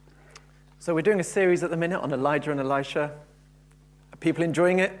So we're doing a series at the minute on Elijah and Elisha. Are people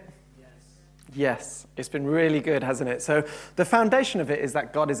enjoying it? Yes. It's been really good, hasn't it? So the foundation of it is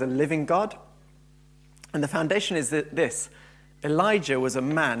that God is a living God. And the foundation is this. Elijah was a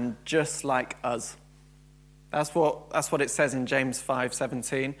man just like us. That's what it says in James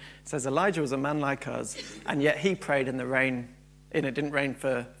 5:17. It says Elijah was a man like us, and yet he prayed in the rain, and it didn't rain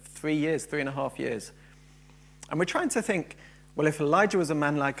for 3.5 years. And we're trying to think, well, if Elijah was a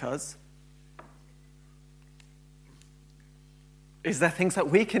man like us, is there things that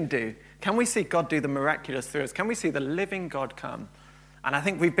we can do? Can we see God do the miraculous through us? Can we see the living God come? And I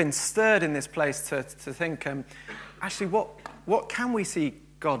think we've been stirred in this place to think, actually, what can we see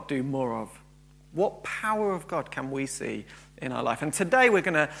God do more of? What power of God can we see in our life? And today we're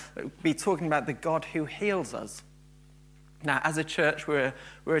going to be talking about the God who heals us. Now, as a church, we're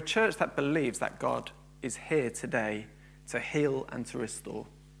a church that believes that God is here today to heal and to restore.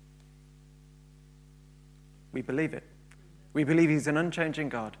 We believe it. We believe he's an unchanging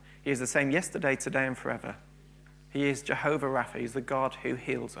God. He is the same yesterday, today, and forever. He is Jehovah Rapha. He's the God who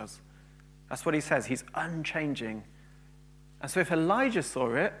heals us. That's what he says. He's unchanging. And so if Elijah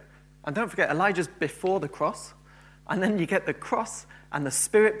saw it, and don't forget, Elijah's before the cross, and then you get the cross and the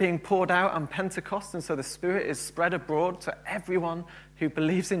Spirit being poured out on Pentecost, and so the Spirit is spread abroad to everyone who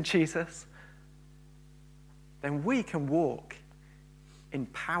believes in Jesus, then we can walk in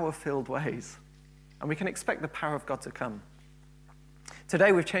power-filled ways, and we can expect the power of God to come.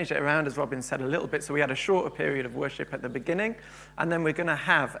 Today we've changed it around, as Robin said, a little bit, so we had a shorter period of worship at the beginning, and then we're going to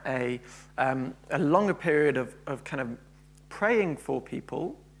have a longer period of kind of praying for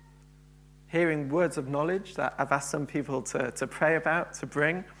people, hearing words of knowledge that I've asked some people to pray about, to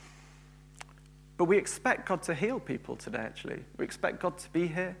bring. But we expect God to heal people today, actually. We expect God to be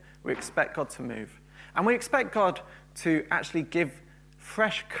here. We expect God to move. And we expect God to actually give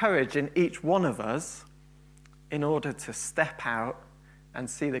fresh courage in each one of us in order to step out and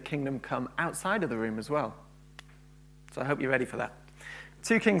see the kingdom come outside of the room as well. So I hope you're ready for that.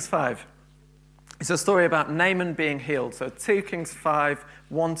 2 Kings 5. It's a story about Naaman being healed. So 2 Kings 5,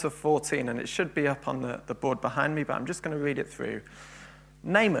 1-14, and it should be up on the board behind me, but I'm just going to read it through.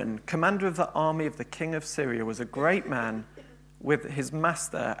 Naaman, commander of the army of the king of Syria, was a great man with his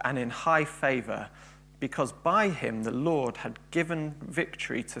master and in high favor, because by him the Lord had given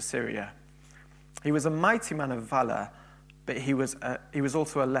victory to Syria. He was a mighty man of valor, but he was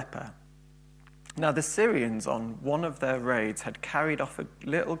also a leper. Now the Syrians on one of their raids had carried off a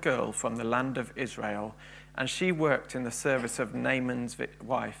little girl from the land of Israel, and she worked in the service of Naaman's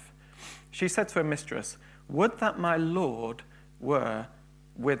wife. She said to her mistress, "Would that my Lord were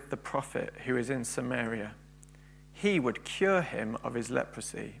with the prophet who is in Samaria. He would cure him of his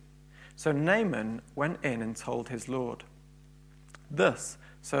leprosy." So Naaman went in and told his Lord. Thus,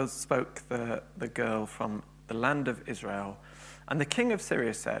 so spoke the girl from the land of Israel. And the king of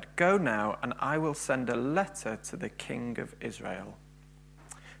Syria said, "Go now, and I will send a letter to the king of Israel."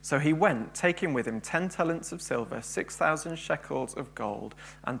 So he went, taking with him 10 talents of silver, 6,000 shekels of gold,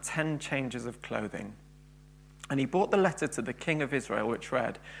 and 10 changes of clothing. And he brought the letter to the king of Israel, which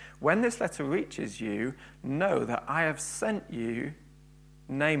read, "When this letter reaches you, know that I have sent you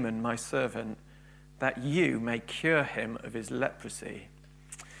Naaman, my servant, that you may cure him of his leprosy."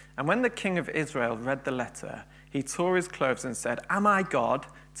 And when the king of Israel read the letter, he tore his clothes and said, "Am I God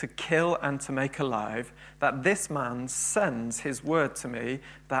to kill and to make alive, that this man sends his word to me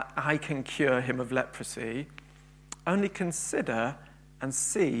that I can cure him of leprosy? Only consider and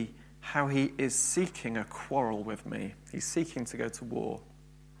see how he is seeking a quarrel with me." He's seeking to go to war.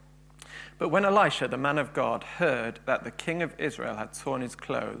 But when Elisha, the man of God, heard that the king of Israel had torn his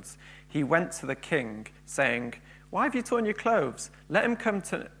clothes, he went to the king, saying, "Why have you torn your clothes? Let him come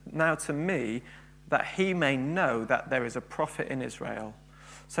now to me, that he may know that there is a prophet in Israel."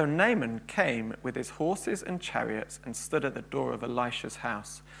 So Naaman came with his horses and chariots and stood at the door of Elisha's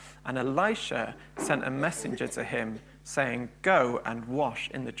house. And Elisha sent a messenger to him, saying, "Go and wash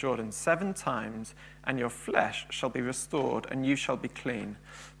in the Jordan 7 times, and your flesh shall be restored, and you shall be clean."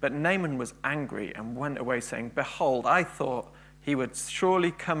 But Naaman was angry and went away, saying, "Behold, I thought he would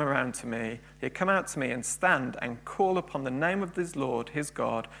surely come around to me. He'd come out to me and stand and call upon the name of his Lord, his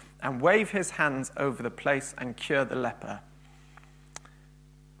God, and wave his hands over the place and cure the leper.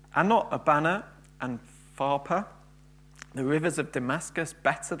 Are not Abana and Pharpar, the rivers of Damascus,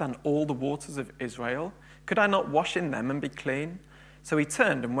 better than all the waters of Israel? Could I not wash in them and be clean?" So he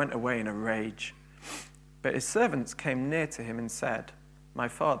turned and went away in a rage. But his servants came near to him and said, "My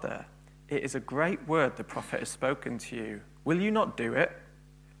father, it is a great word the prophet has spoken to you. Will you not do it?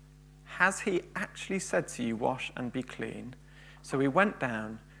 Has he actually said to you, 'Wash and be clean'?" So he went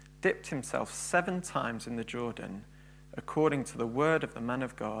down, dipped himself 7 times in the Jordan, according to the word of the man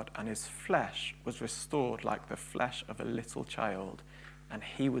of God, and his flesh was restored like the flesh of a little child, and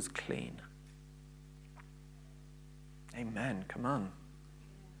he was clean. Amen. Come on.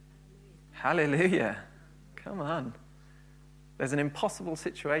 Hallelujah. Come on. There's an impossible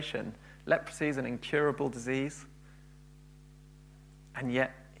situation. Leprosy is an incurable disease. And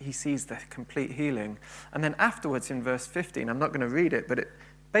yet he sees the complete healing. And then afterwards in verse 15, I'm not going to read it, but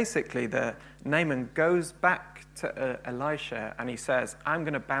basically Naaman goes back to Elisha and he says, I'm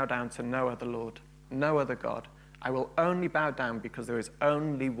going to bow down to no other Lord, no other God. I will only bow down because there is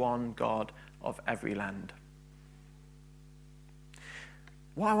only one God of every land.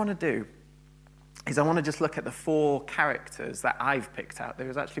 What I want to do is I want to just look at the 4 characters that I've picked out. There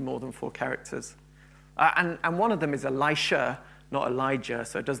is actually more than 4 characters. And one of them is Elisha, not Elijah.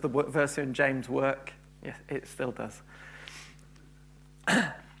 So does the verse in James work? Yes, it still does.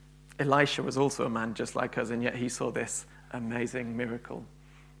 Elisha was also a man just like us, and yet he saw this amazing miracle.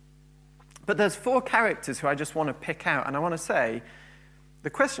 But there's 4 characters who I just want to pick out. And I want to say, the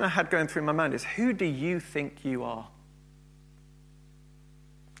question I had going through my mind is, who do you think you are?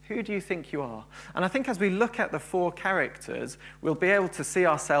 Who do you think you are? And I think as we look at the 4 characters, we'll be able to see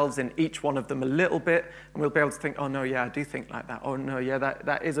ourselves in each one of them a little bit, and we'll be able to think, oh no, yeah, I do think like that. Oh no, yeah,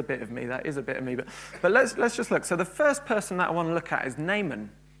 that is a bit of me. That is a bit of me. But let's just look. So the first person that I want to look at is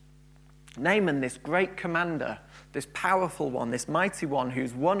Naaman. Naaman, this great commander, this powerful one, this mighty one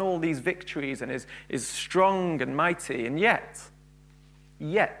who's won all these victories and is strong and mighty, and yet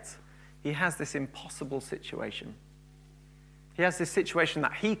he has this impossible situation. He has this situation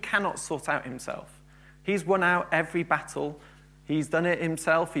that he cannot sort out himself. He's won out every battle. He's done it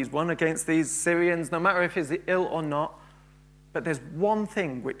himself. He's won against these Syrians, no matter if he's ill or not. But there's one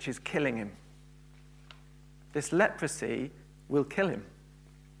thing which is killing him. This leprosy will kill him.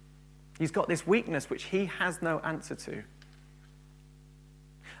 He's got this weakness which he has no answer to.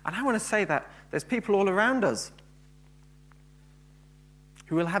 And I want to say that there's people all around us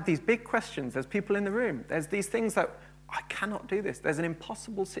who will have these big questions. There's people in the room. There's these things that, I cannot do this. There's an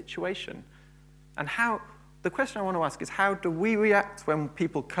impossible situation. And the question I want to ask is, how do we react when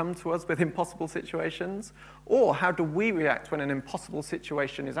people come to us with impossible situations? Or how do we react when an impossible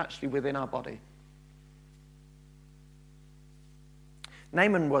situation is actually within our body?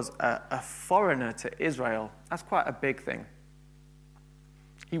 Naaman was a foreigner to Israel. That's quite a big thing.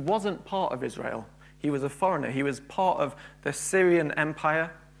 He wasn't part of Israel. He was a foreigner. He was part of the Syrian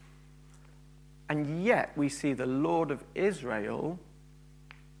Empire. And yet we see the Lord of Israel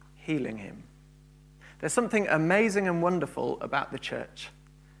healing him. There's something amazing and wonderful about the church,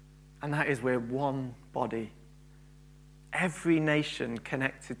 and that is we're one body. Every nation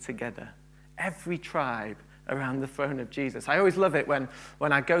connected together, every tribe around the throne of Jesus. I always love it when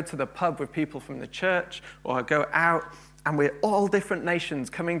I go to the pub with people from the church, or I go out and we're all different nations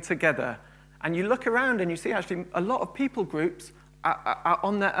coming together. And you look around and you see actually a lot of people groups are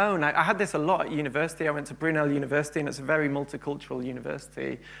on their own. I had this a lot at university. I went to Brunel University, and it's a very multicultural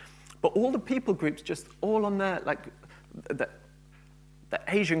university. But all the people groups just all on their, like, the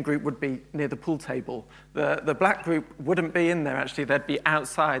Asian group would be near the pool table. The black group wouldn't be in there, actually. They'd be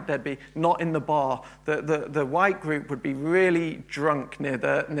outside. They'd be not in the bar. The white group would be really drunk near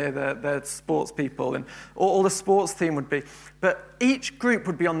the sports people, and all the sports team would be. But each group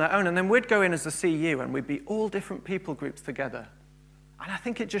would be on their own, and then we'd go in as a CU, and we'd be all different people groups together. And I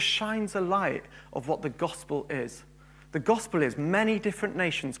think it just shines a light of what the gospel is. The gospel is many different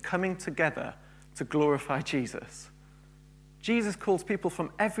nations coming together to glorify Jesus. Jesus calls people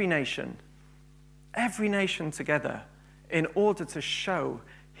from every nation together in order to show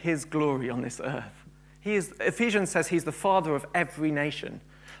his glory on this earth. Ephesians says he's the father of every nation.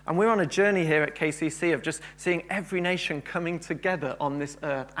 And we're on a journey here at KCC of just seeing every nation coming together on this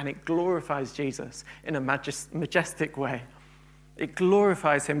earth, and it glorifies Jesus in a majestic way. It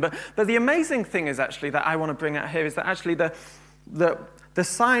glorifies him. But the amazing thing is actually that I want to bring out here is that actually the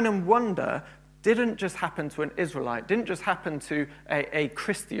sign and wonder didn't just happen to an Israelite, didn't just happen to a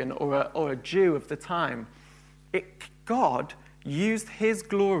Christian or a Jew of the time. God used his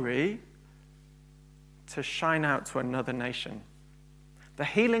glory to shine out to another nation. The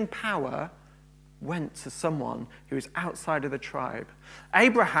healing power went to someone who is outside of the tribe.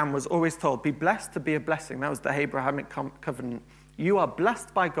 Abraham was always told, be blessed to be a blessing. That was the Abrahamic covenant. You are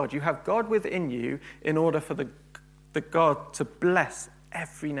blessed by God. You have God within you in order for the God to bless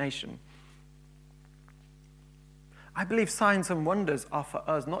every nation. I believe signs and wonders are for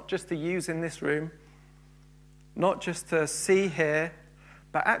us, not just to use in this room, not just to see here,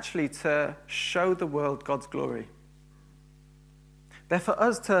 but actually to show the world God's glory. They're for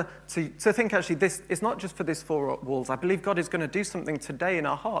us to think, actually, this is not just for this four walls. I believe God is going to do something today in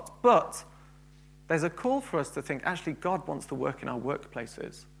our hearts, but there's a call for us to think, actually, God wants to work in our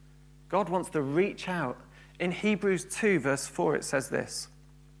workplaces. God wants to reach out. In Hebrews 2, verse 4, it says this.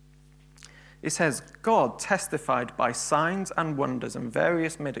 It says, God testified by signs and wonders and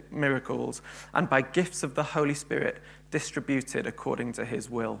various miracles and by gifts of the Holy Spirit distributed according to his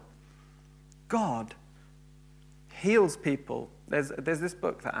will. God heals people. There's this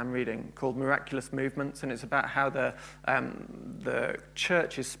book that I'm reading called Miraculous Movements, and it's about how the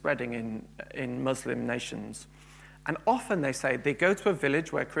church is spreading in Muslim nations. And often they say they go to a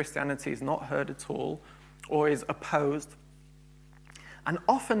village where Christianity is not heard at all or is opposed. And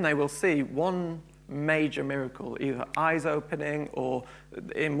often they will see one major miracle, either eyes opening or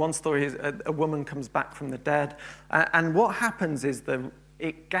in one story a woman comes back from the dead. And what happens is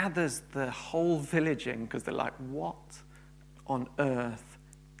it gathers the whole village in because they're like, what on earth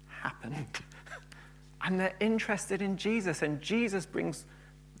happened? And they're interested in Jesus, and Jesus brings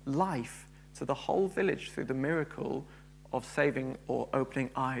life to the whole village through the miracle of saving or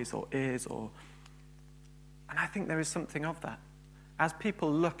opening eyes or ears. And I think there is something of that. As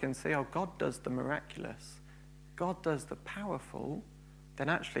people look and see, oh, God does the miraculous, God does the powerful, then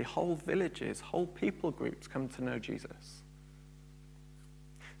actually whole villages, whole people groups come to know Jesus.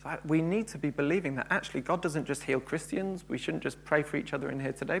 So we need to be believing that actually God doesn't just heal Christians. We shouldn't just pray for each other in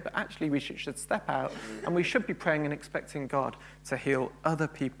here today, but actually we should step out and we should be praying and expecting God to heal other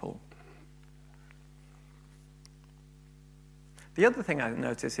people. The other thing I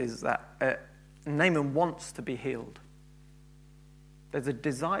notice is that Naaman wants to be healed. There's a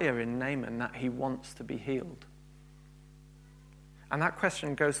desire in Naaman that he wants to be healed. And that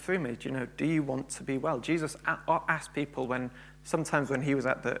question goes through me. Do you want to be well? Jesus asked people sometimes when he was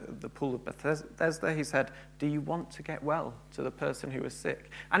at the pool of Bethesda, he said, do you want to get well, to the person who was sick?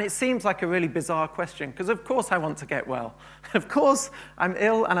 And it seems like a really bizarre question, because of course I want to get well. Of course I'm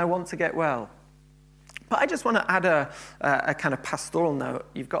ill and I want to get well. But I just want to add a kind of pastoral note.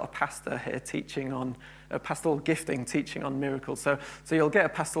 You've got a pastor here teaching on a pastoral gifting, teaching on miracles. So you'll get a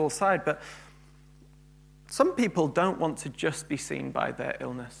pastoral side. But some people don't want to just be seen by their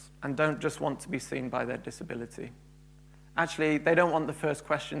illness and don't just want to be seen by their disability. Actually, they don't want the first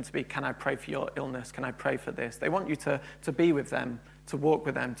question to be, can I pray for your illness? Can I pray for this? They want you to be with them, to walk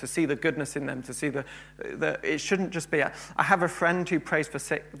with them, to see the goodness in them, to see it shouldn't just be. I have a friend who prays for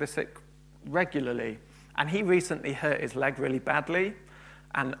the sick regularly. And he recently hurt his leg really badly,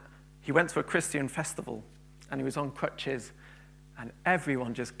 and he went to a Christian festival, and he was on crutches, and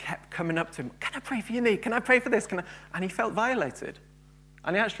everyone just kept coming up to him, can I pray for your knee? Can I pray for this? And he felt violated.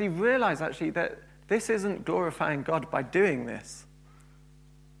 And he actually realized that this isn't glorifying God by doing this.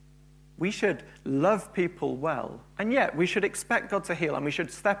 We should love people well, and yet we should expect God to heal, and we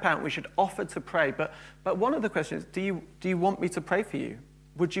should step out, and we should offer to pray. But one of the questions is, do you want me to pray for you?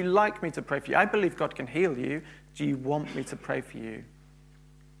 Would you like me to pray for you? I believe God can heal you. Do you want me to pray for you?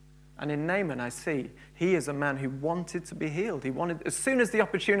 And in Naaman, I see he is a man who wanted to be healed. As soon as the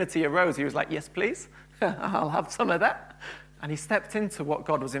opportunity arose, he was like, yes, please. I'll have some of that. And he stepped into what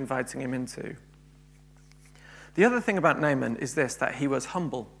God was inviting him into. The other thing about Naaman is this, that he was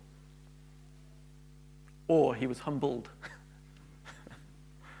humble. Or he was humbled.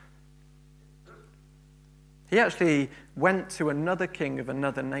 He actually went to another king of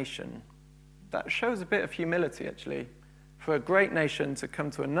another nation. That shows a bit of humility, actually. For a great nation to come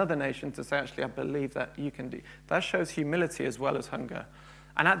to another nation to say, actually, I believe that you can do. That shows humility as well as hunger.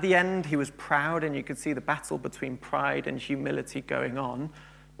 And at the end, he was proud, and you could see the battle between pride and humility going on,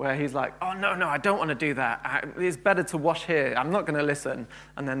 where he's like, oh, no, I don't want to do that. It's better to wash here. I'm not going to listen.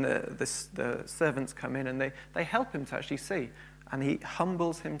 And then the servants come in, and they help him to actually see. And he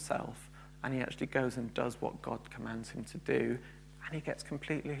humbles himself. And he actually goes and does what God commands him to do, and he gets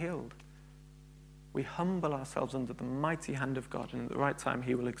completely healed. We humble ourselves under the mighty hand of God, and at the right time,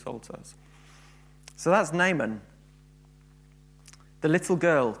 he will exalt us. So that's Naaman. The little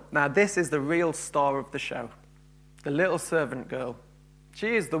girl. Now, this is the real star of the show. The little servant girl.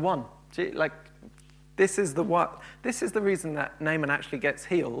 She is the one. This is the reason that Naaman actually gets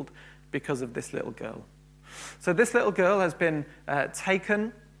healed, because of this little girl. So this little girl has been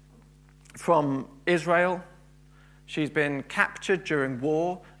taken from Israel. She's been captured during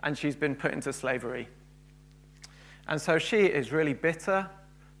war, and she's been put into slavery. And so she is really bitter,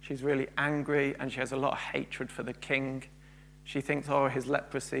 she's really angry, and she has a lot of hatred for the king. She thinks, his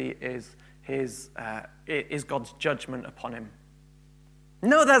leprosy is God's judgment upon him.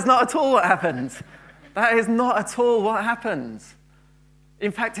 No, that's not at all what happens. That is not at all what happens.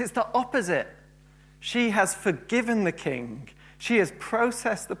 In fact, it's the opposite. She has forgiven the king. She has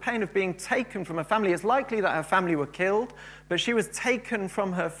processed the pain of being taken from her family. It's likely that her family were killed, but she was taken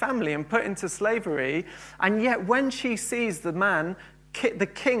from her family and put into slavery. And yet when she sees the man, the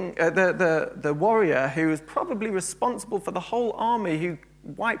king, the warrior who was probably responsible for the whole army who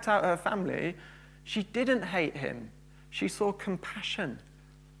wiped out her family, she didn't hate him. She saw compassion.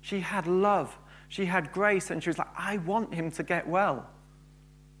 She had love. She had grace, and she was like, I want him to get well.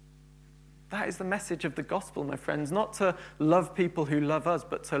 That is the message of the gospel, my friends, not to love people who love us,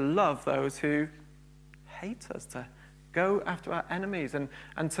 but to love those who hate us, to go after our enemies and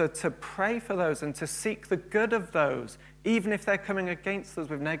to pray for those and to seek the good of those, even if they're coming against us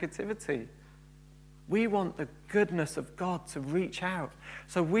with negativity. We want the goodness of God to reach out.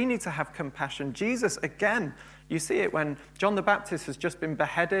 So we need to have compassion. Jesus, again, you see it when John the Baptist has just been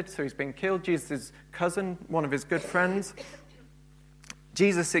beheaded, so he's been killed. Jesus' cousin, one of his good friends.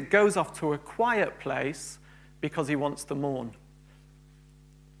 Jesus, it goes off to a quiet place because he wants to mourn.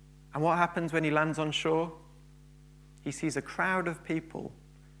 And what happens when he lands on shore? He sees a crowd of people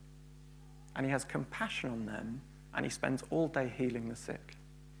and he has compassion on them, and he spends all day healing the sick,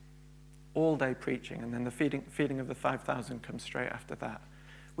 all day preaching, and then the feeding of the 5,000 comes straight after that.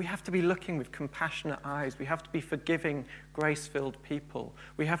 We have to be looking with compassionate eyes. We have to be forgiving, grace-filled people.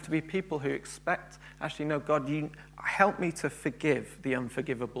 We have to be people who expect, actually, no, God, you help me to forgive the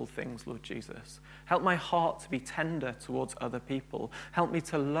unforgivable things, Lord Jesus. Help my heart to be tender towards other people. Help me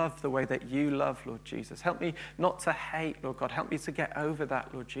to love the way that you love, Lord Jesus. Help me not to hate, Lord God. Help me to get over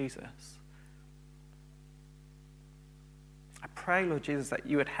that, Lord Jesus. I pray, Lord Jesus, that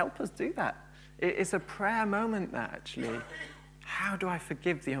you would help us do that. It's a prayer moment, that actually. How do I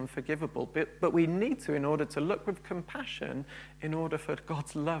forgive the unforgivable? But we need to in order to look with compassion, in order for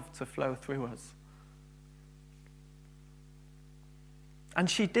God's love to flow through us. And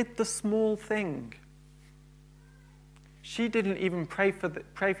she did the small thing. She didn't even pray for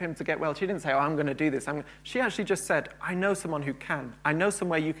him to get well. She didn't say, I'm going to do this. She actually just said, I know someone who can. I know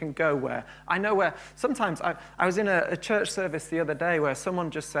somewhere you can go where. I know where. Sometimes I was in a church service the other day where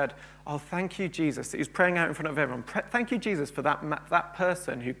someone just said, oh, thank you, Jesus. He was praying out in front of everyone. Thank you, Jesus, for that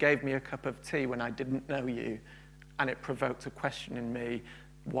person who gave me a cup of tea when I didn't know you. And it provoked a question in me,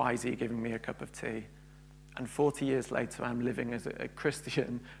 why is he giving me a cup of tea? And 40 years later, I'm living as a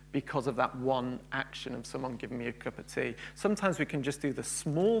Christian because of that one action of someone giving me a cup of tea. Sometimes we can just do the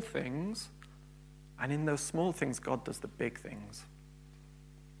small things, and in those small things, God does the big things.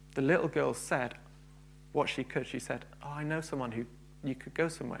 The little girl said what she could. She said, oh, I know someone who you could go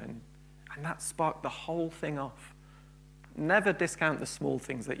somewhere. And that sparked the whole thing off. Never discount the small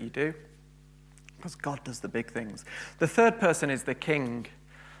things that you do, because God does the big things. The third person is the king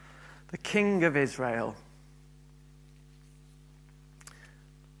of Israel.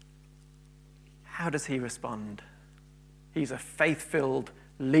 How does he respond? He's a faith-filled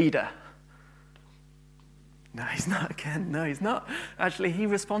leader. No, he's not again. No, he's not. Actually, he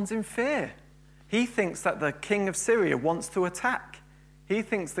responds in fear. He thinks that the king of Syria wants to attack. He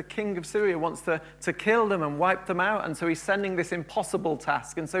thinks the king of Syria wants to kill them and wipe them out, and so he's sending this impossible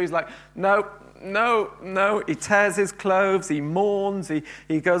task. And so he's like, no. He tears his clothes, he mourns,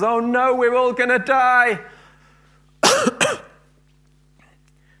 he goes, oh no, we're all going to die.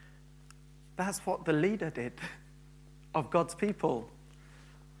 That's what the leader did of God's people.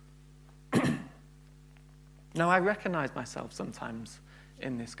 Now, I recognize myself sometimes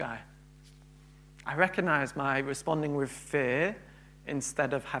in this guy. I recognize my responding with fear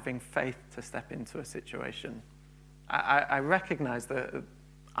instead of having faith to step into a situation. I recognize that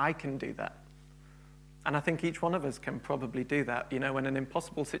I can do that. And I think each one of us can probably do that. You know, when an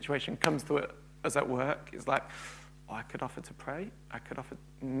impossible situation comes to us at work, it's like, oh, I could offer to pray. I could offer,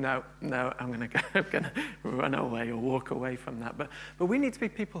 no, I'm going to run away or walk away from that. But we need to be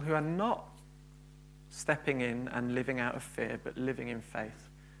people who are not stepping in and living out of fear, but living in faith.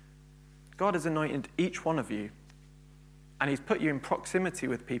 God has anointed each one of you, and he's put you in proximity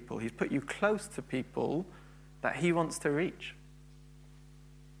with people. He's put you close to people that he wants to reach.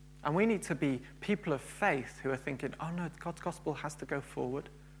 And we need to be people of faith who are thinking, oh no, God's gospel has to go forward.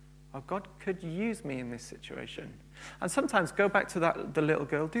 Oh, God could use me in this situation. And sometimes go back to the little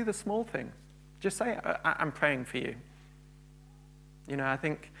girl, do the small thing. Just say, I'm praying for you. You know, I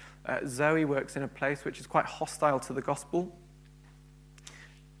think Zoe works in a place which is quite hostile to the gospel.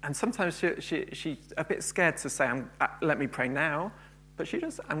 And sometimes she's a bit scared to say, let me pray now. But she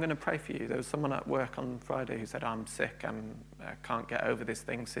does, I'm going to pray for you. There was someone at work on Friday who said, I'm sick, I can't get over this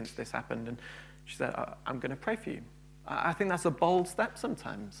thing since this happened. And she said, I'm going to pray for you. I think that's a bold step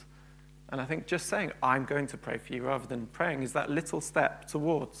sometimes. And I think just saying, I'm going to pray for you, rather than praying, is that little step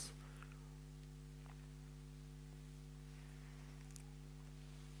towards.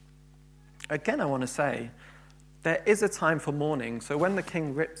 Again, I want to say, there is a time for mourning. So when the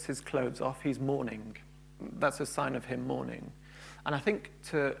king rips his clothes off, he's mourning. That's a sign of him mourning. And I think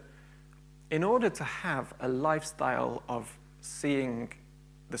in order to have a lifestyle of seeing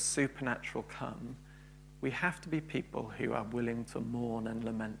the supernatural come, we have to be people who are willing to mourn and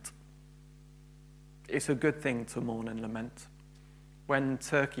lament. It's a good thing to mourn and lament. When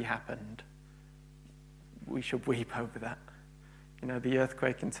Turkey happened, we should weep over that. The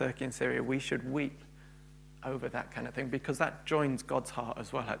earthquake in Turkey and Syria, we should weep over that kind of thing, because that joins God's heart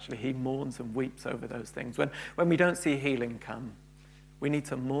as well, actually. He mourns and weeps over those things. When we don't see healing come, we need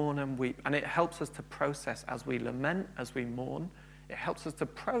to mourn and weep. And it helps us to process as we lament, as we mourn. It helps us to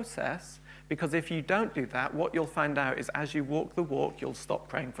process, because if you don't do that, what you'll find out is as you walk the walk, you'll stop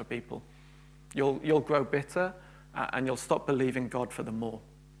praying for people. You'll grow bitter, and you'll stop believing God for the more.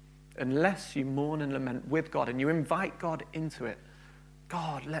 Unless you mourn and lament with God and you invite God into it.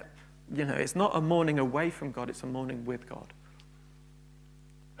 God, it's not a mourning away from God, it's a mourning with God.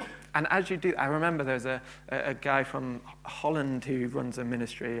 And as you do, I remember there's a guy from Holland who runs a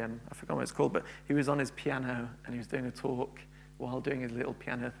ministry, I forgot what it's called, but he was on his piano and he was doing a talk while doing his little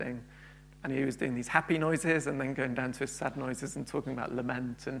piano thing. And he was doing these happy noises and then going down to his sad noises and talking about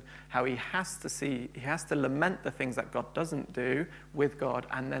lament and how he has to lament the things that God doesn't do with God,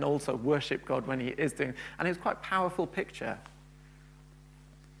 and then also worship God when he is doing. And it was quite a powerful picture.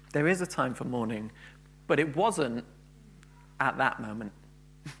 There is a time for mourning, but it wasn't at that moment.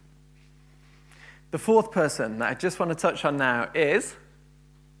 The fourth person that I just want to touch on now is,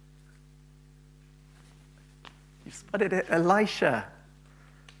 you spotted it, Elisha.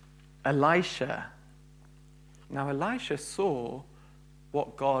 Elisha. Now, Elisha saw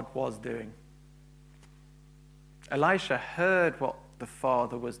what God was doing. Elisha heard what the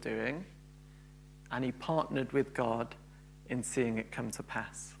Father was doing, and he partnered with God in seeing it come to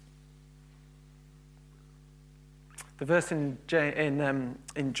pass. The verse in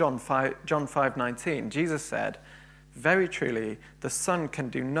John 5:19, Jesus said, "Very truly, the Son can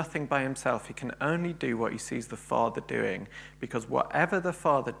do nothing by himself. He can only do what he sees the Father doing, because whatever the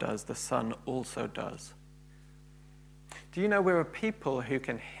Father does, the Son also does." Do you know we're a people who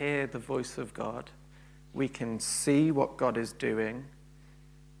can hear the voice of God? We can see what God is doing,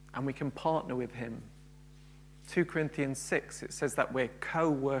 and we can partner with him. 2 Corinthians 6, it says that we're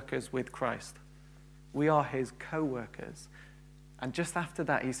co-workers with Christ. We are his co-workers. And just after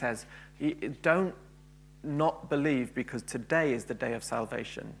that, he says, don't not believe, because today is the day of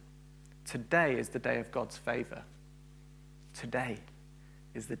salvation. Today is the day of God's favor. Today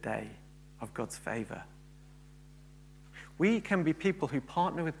is the day of God's favor. We can be people who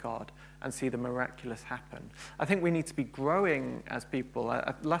partner with God and see the miraculous happen. I think we need to be growing as people.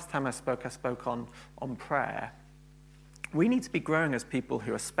 Last time I spoke on prayer. We need to be growing as people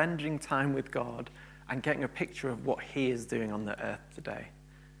who are spending time with God and getting a picture of what he is doing on the earth today.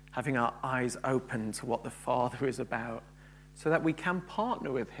 Having our eyes open to what the Father is about, so that we can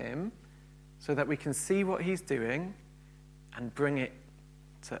partner with him, so that we can see what he's doing and bring it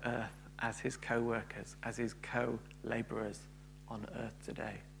to earth as his co-workers, as his co-laborers on earth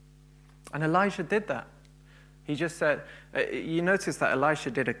today. And Elisha did that. He just said, you notice that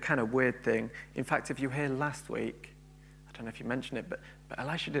Elisha did a kind of weird thing. In fact, if you hear last week, I don't know if you mentioned it, but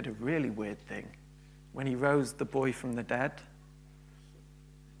Elisha did a really weird thing. When he rose the boy from the dead,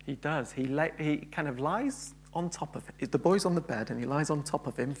 he does. He kind of lies on top of it. The boy's on the bed, and he lies on top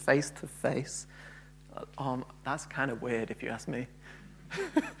of him, face to face. That's kind of weird, if you ask me.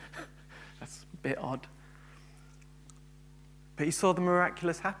 That's a bit odd. But he saw the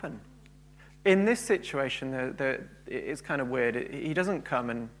miraculous happen. In this situation, it's kind of weird. He doesn't come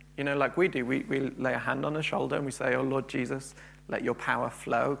and, like we do, we lay a hand on the shoulder and we say, "Oh, Lord Jesus, let your power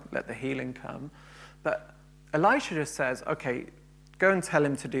flow, let the healing come." But Elisha just says, "Okay, go and tell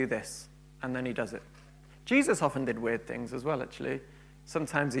him to do this," and then he does it. Jesus often did weird things as well, actually.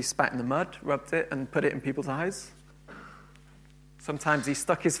 Sometimes he spat in the mud, rubbed it, and put it in people's eyes. Sometimes he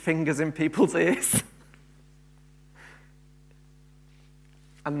stuck his fingers in people's ears.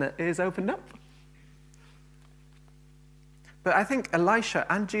 And the ears opened up. But I think Elisha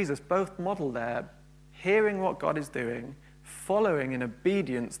and Jesus both model there, hearing what God is doing, following in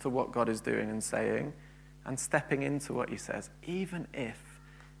obedience to what God is doing and saying, and stepping into what he says, even if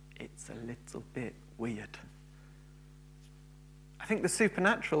it's a little bit weird. I think the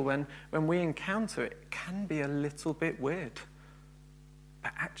supernatural, when we encounter it, can be a little bit weird.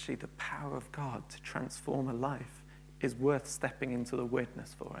 But actually, the power of God to transform a life is worth stepping into the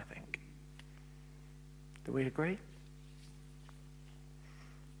weirdness for, I think. Do we agree?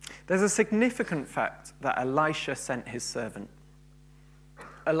 There's a significant fact that Elisha sent his servant.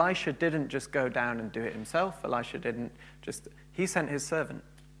 Elisha didn't just go down and do it himself. He sent his servant.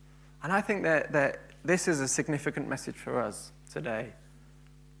 And I think that this is a significant message for us today.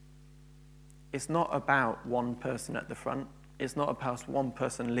 It's not about one person at the front. It's not about one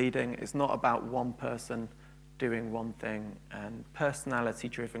person leading. It's not about one person doing one thing and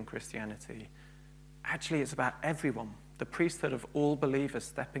personality-driven Christianity. Actually, it's about everyone, the priesthood of all believers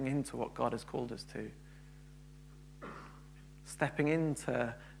stepping into what God has called us to. Stepping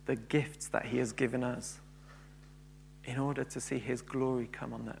into the gifts that he has given us in order to see his glory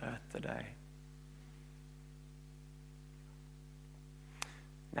come on the earth today.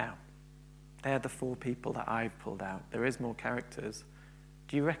 Now, they're the 4 people that I've pulled out. There is more characters.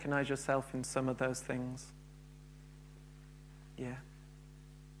 Do you recognize yourself in some of those things? Yeah?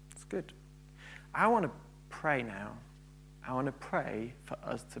 It's good. I want to pray now. I want to pray for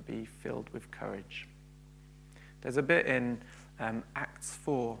us to be filled with courage. There's a bit in Acts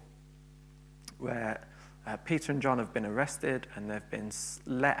 4 where Peter and John have been arrested and they've been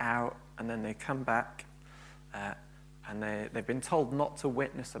let out, and then they come back and they've been told not to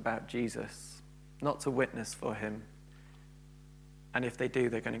witness about Jesus, not to witness for him. And if they do,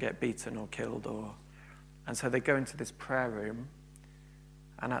 they're going to get beaten or killed. And so they go into this prayer room,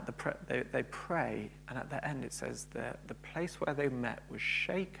 and they pray, and at the end it says that the place where they met was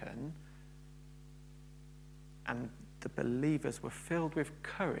shaken, and the believers were filled with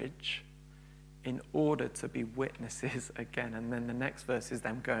courage in order to be witnesses again. And then the next verse is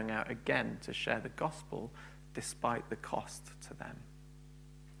them going out again to share the gospel despite the cost to them.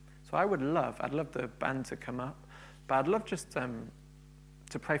 So I'd love the band to come up, but I'd love just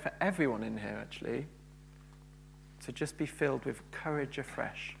to pray for everyone in here, actually, to just be filled with courage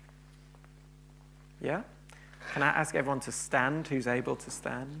afresh. Yeah? Can I ask everyone to stand who's able to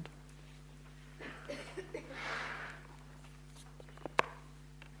stand?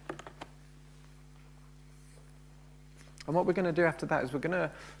 And what we're going to do after that is we're going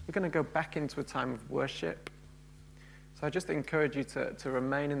to go back into a time of worship. So I just encourage you to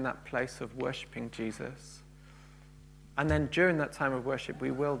remain in that place of worshiping Jesus. And then during that time of worship,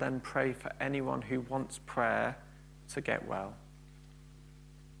 we will then pray for anyone who wants prayer to get well.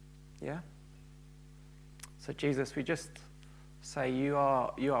 Yeah? So Jesus, we just say you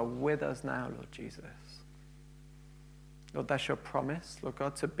are with us now, Lord Jesus. Lord, that's your promise, Lord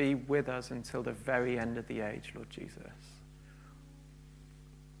God, to be with us until the very end of the age, Lord Jesus.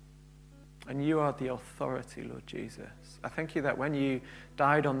 And you are the authority, Lord Jesus. I thank you that when you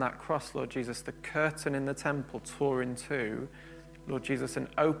died on that cross, Lord Jesus, the curtain in the temple tore in two, Lord Jesus, and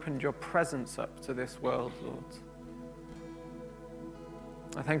opened your presence up to this world, Lord.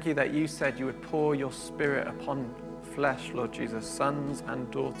 I thank you that you said you would pour your spirit upon flesh, Lord Jesus, sons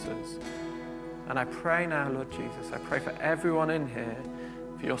and daughters. And I pray now, Lord Jesus, I pray for everyone in here,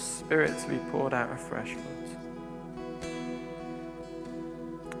 for your spirit to be poured out afresh, Lord.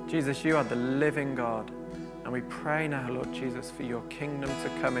 Jesus, you are the living God. And we pray now, Lord Jesus, for your kingdom to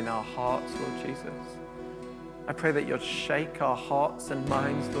come in our hearts, Lord Jesus. I pray that you'd shake our hearts and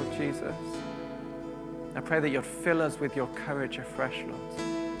minds, Lord Jesus. I pray that you'd fill us with your courage afresh, Lord.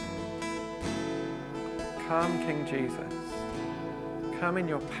 Come, King Jesus. Come in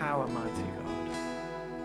your power, mighty God.